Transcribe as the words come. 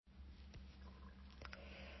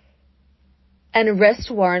An arrest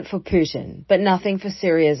warrant for Putin, but nothing for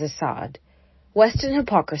Syria's Assad. Western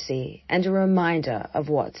hypocrisy and a reminder of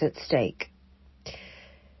what's at stake.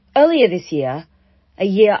 Earlier this year, a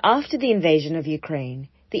year after the invasion of Ukraine,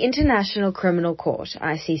 the International Criminal Court,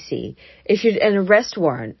 ICC, issued an arrest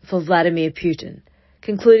warrant for Vladimir Putin,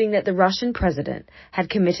 concluding that the Russian president had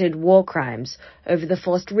committed war crimes over the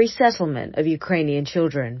forced resettlement of Ukrainian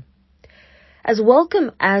children. As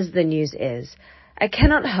welcome as the news is, I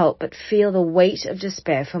cannot help but feel the weight of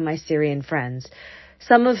despair for my Syrian friends,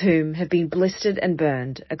 some of whom have been blistered and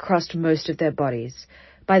burned across most of their bodies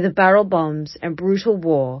by the barrel bombs and brutal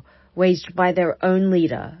war waged by their own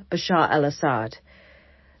leader, Bashar al-Assad.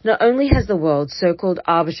 Not only has the world's so-called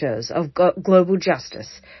arbiters of global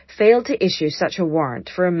justice failed to issue such a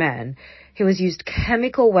warrant for a man who has used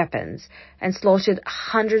chemical weapons and slaughtered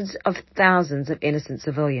hundreds of thousands of innocent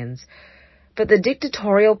civilians, but the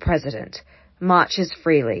dictatorial president marches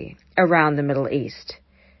freely around the Middle East,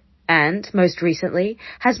 and, most recently,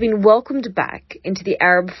 has been welcomed back into the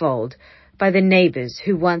Arab fold by the neighbors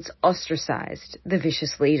who once ostracized the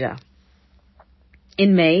vicious leader.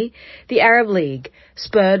 In May, the Arab League,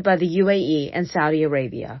 spurred by the UAE and Saudi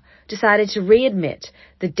Arabia, decided to readmit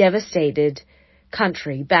the devastated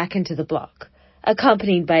country back into the bloc,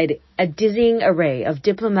 accompanied by a dizzying array of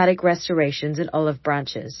diplomatic restorations and olive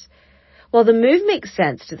branches. While the move makes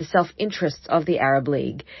sense to the self-interests of the Arab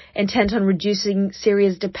League, intent on reducing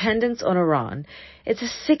Syria's dependence on Iran, it's a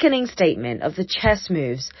sickening statement of the chess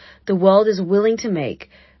moves the world is willing to make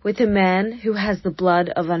with a man who has the blood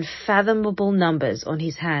of unfathomable numbers on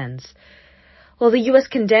his hands. While the US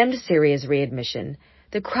condemned Syria's readmission,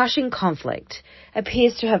 the crushing conflict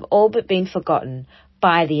appears to have all but been forgotten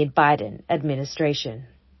by the Biden administration.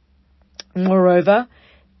 Moreover,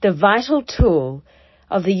 the vital tool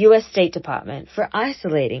of the US State Department for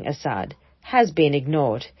isolating Assad has been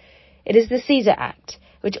ignored. It is the Caesar Act,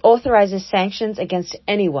 which authorizes sanctions against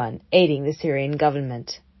anyone aiding the Syrian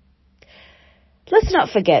government. Let's not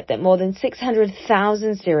forget that more than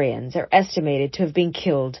 600,000 Syrians are estimated to have been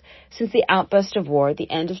killed since the outburst of war at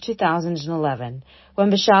the end of 2011,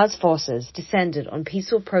 when Bashar's forces descended on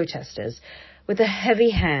peaceful protesters with a heavy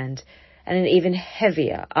hand and an even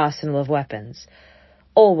heavier arsenal of weapons,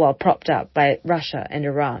 all while propped up by Russia and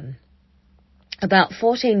Iran. About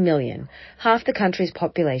 14 million, half the country's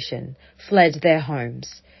population, fled their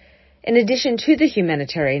homes. In addition to the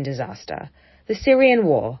humanitarian disaster, the Syrian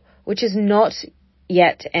war, which has not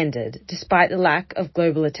yet ended despite the lack of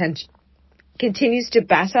global attention, continues to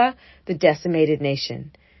batter the decimated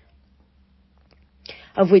nation,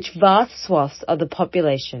 of which vast swaths of the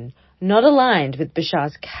population, not aligned with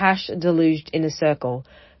Bashar's cash-deluged inner circle,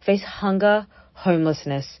 face hunger,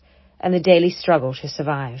 homelessness, and the daily struggle to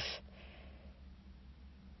survive.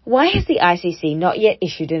 Why has the ICC not yet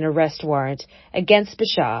issued an arrest warrant against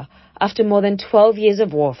Bashar after more than 12 years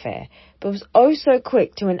of warfare, but was oh so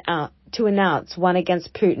quick to announce one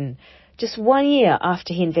against Putin just 1 year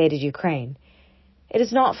after he invaded Ukraine? It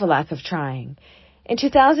is not for lack of trying. In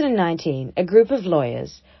 2019, a group of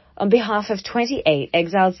lawyers, on behalf of 28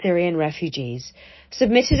 exiled Syrian refugees,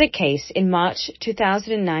 submitted a case in March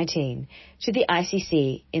 2019 to the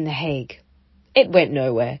ICC in The Hague. It went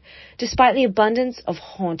nowhere, despite the abundance of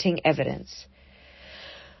haunting evidence.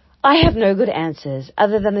 I have no good answers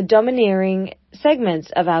other than the domineering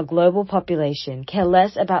segments of our global population care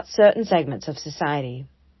less about certain segments of society.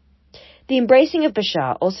 The embracing of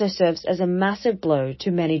Bashar also serves as a massive blow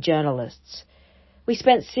to many journalists. We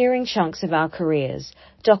spent searing chunks of our careers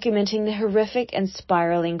documenting the horrific and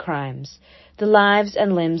spiraling crimes, the lives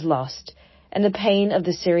and limbs lost, and the pain of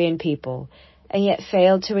the Syrian people, and yet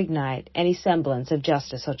failed to ignite any semblance of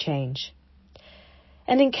justice or change.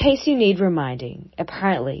 And in case you need reminding,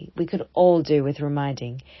 apparently we could all do with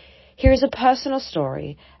reminding, here is a personal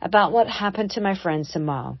story about what happened to my friend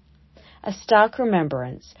Samar, a stark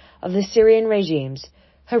remembrance of the Syrian regime's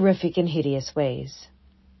horrific and hideous ways.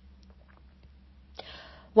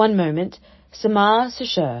 One moment, Samar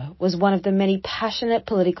Sashur was one of the many passionate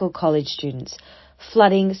political college students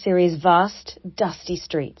flooding Syria's vast, dusty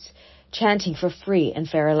streets, chanting for free and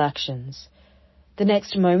fair elections. The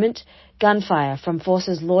next moment, gunfire from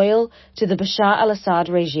forces loyal to the Bashar al-Assad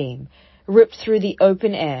regime ripped through the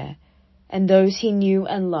open air, and those he knew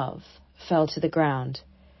and loved fell to the ground.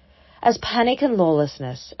 As panic and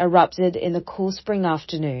lawlessness erupted in the cool spring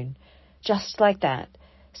afternoon, just like that,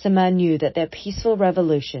 Samar knew that their peaceful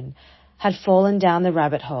revolution had fallen down the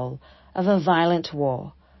rabbit hole of a violent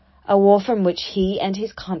war, a war from which he and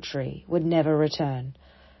his country would never return.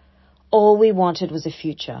 All we wanted was a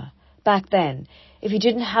future. Back then, if you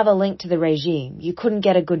didn't have a link to the regime, you couldn't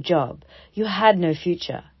get a good job. You had no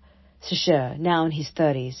future. Bashar, now in his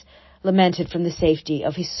 30s, lamented from the safety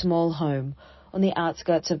of his small home on the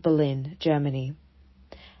outskirts of Berlin, Germany.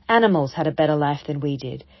 Animals had a better life than we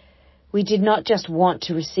did. We did not just want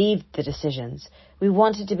to receive the decisions, we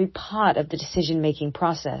wanted to be part of the decision-making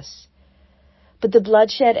process. But the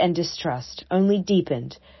bloodshed and distrust only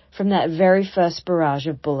deepened from that very first barrage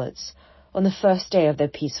of bullets on the first day of their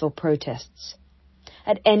peaceful protests.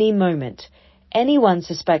 At any moment, anyone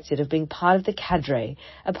suspected of being part of the cadre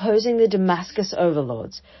opposing the Damascus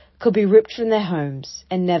overlords could be ripped from their homes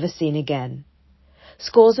and never seen again.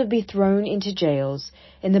 Scores would be thrown into jails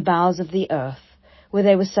in the bowels of the earth, where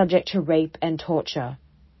they were subject to rape and torture.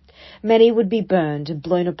 Many would be burned and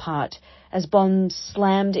blown apart as bombs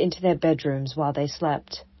slammed into their bedrooms while they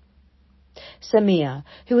slept. Samir,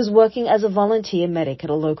 who was working as a volunteer medic at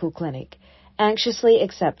a local clinic, anxiously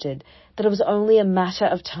accepted that it was only a matter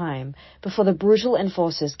of time before the brutal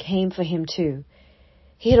enforcers came for him too.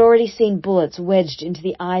 He had already seen bullets wedged into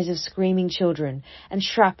the eyes of screaming children and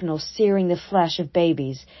shrapnel searing the flesh of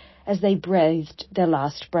babies as they breathed their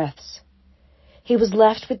last breaths. He was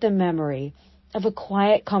left with the memory of a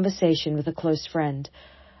quiet conversation with a close friend,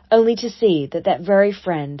 only to see that very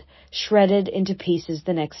friend shredded into pieces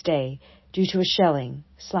the next day due to a shelling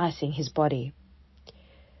slicing his body.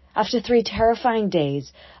 After 3 terrifying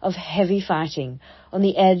days of heavy fighting on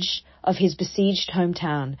the edge of his besieged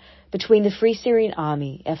hometown between the Free Syrian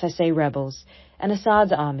Army, FSA rebels, and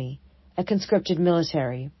Assad's army, a conscripted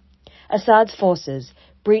military, Assad's forces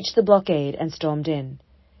breached the blockade and stormed in.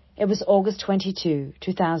 It was August 22,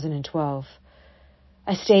 2012.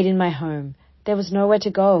 I stayed in my home. There was nowhere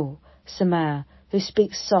to go, Samir, who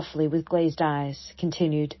speaks softly with glazed eyes,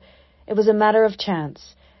 continued. It was a matter of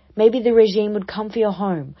chance. Maybe the regime would come for your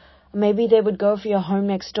home, or maybe they would go for your home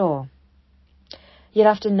next door. Yet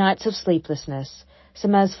after nights of sleeplessness,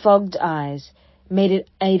 Samir's fogged eyes made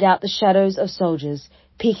out the shadows of soldiers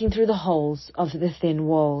peeking through the holes of the thin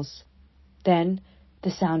walls. Then, the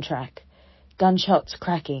soundtrack. Gunshots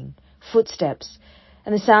cracking, footsteps,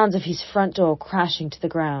 and the sounds of his front door crashing to the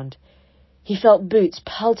ground. He felt boots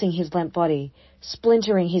pelting his limp body,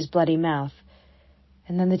 splintering his bloody mouth,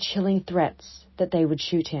 and then the chilling threats that they would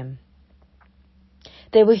shoot him.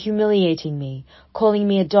 They were humiliating me, calling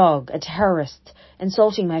me a dog, a terrorist,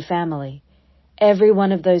 insulting my family. Every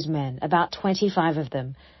one of those men, about 25 of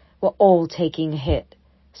them, were all taking a hit,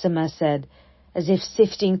 Samir said, as if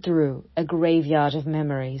sifting through a graveyard of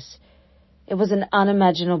memories. It was an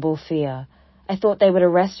unimaginable fear. I thought they would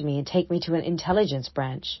arrest me and take me to an intelligence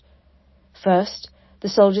branch. First, the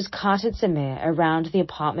soldiers carted Samir around the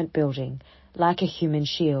apartment building like a human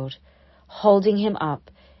shield, holding him up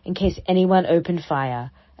in case anyone opened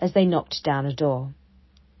fire as they knocked down a door.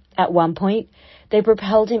 At one point, they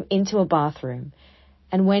propelled him into a bathroom,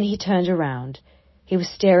 and when he turned around, he was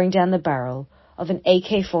staring down the barrel of an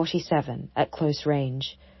AK-47 at close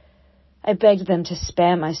range. I begged them to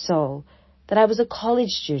spare my soul, that I was a college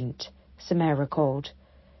student, Samir recalled.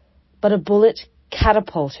 But a bullet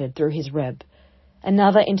catapulted through his rib,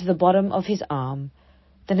 another into the bottom of his arm,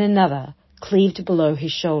 then another cleaved below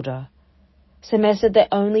his shoulder. Samir said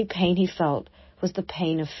the only pain he felt was the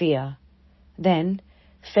pain of fear. Then,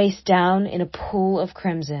 face down in a pool of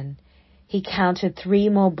crimson, he counted 3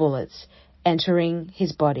 more bullets entering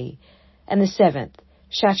his body, and the 7th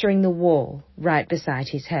shattering the wall right beside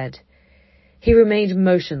his head. He remained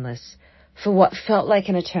motionless for what felt like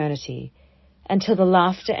an eternity, until the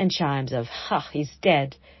laughter and chimes of, "Ha, he's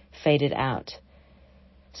dead," faded out.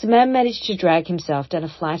 Samir managed to drag himself down a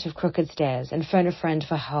flight of crooked stairs and phone a friend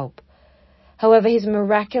for help. However, his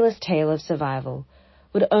miraculous tale of survival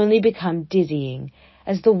would only become dizzying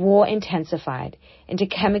as the war intensified into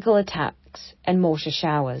chemical attacks and mortar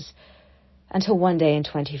showers, until one day in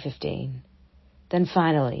 2015. Then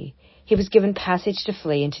finally, he was given passage to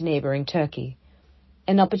flee into neighboring Turkey,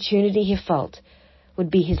 an opportunity he felt would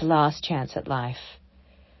be his last chance at life.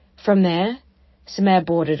 From there, Samir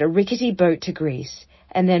boarded a rickety boat to Greece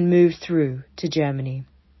and then moved through to Germany.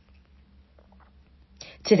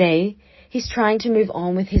 Today, he's trying to move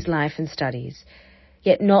on with his life and studies,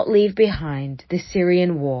 yet not leave behind the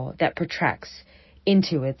Syrian war that protracts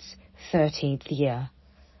into its 13th year.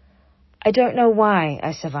 I don't know why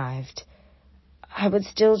I survived. I would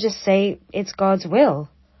still just say it's God's will.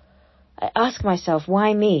 I ask myself,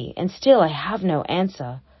 why me? And still I have no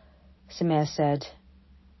answer, Samir said.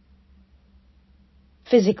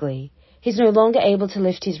 Physically, he's no longer able to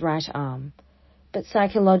lift his right arm, but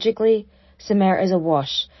psychologically, Samir is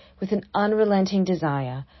awash with an unrelenting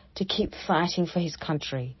desire to keep fighting for his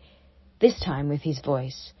country, this time with his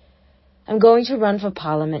voice. I'm going to run for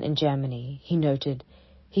parliament in Germany, he noted,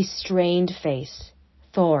 his strained face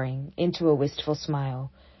thawing into a wistful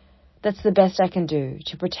smile. That's the best I can do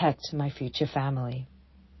to protect my future family.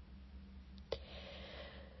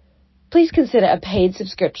 Please consider a paid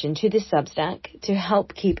subscription to this Substack to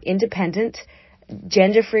help keep independent,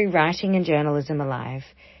 gender-free writing and journalism alive.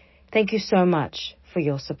 Thank you so much for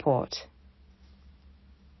your support.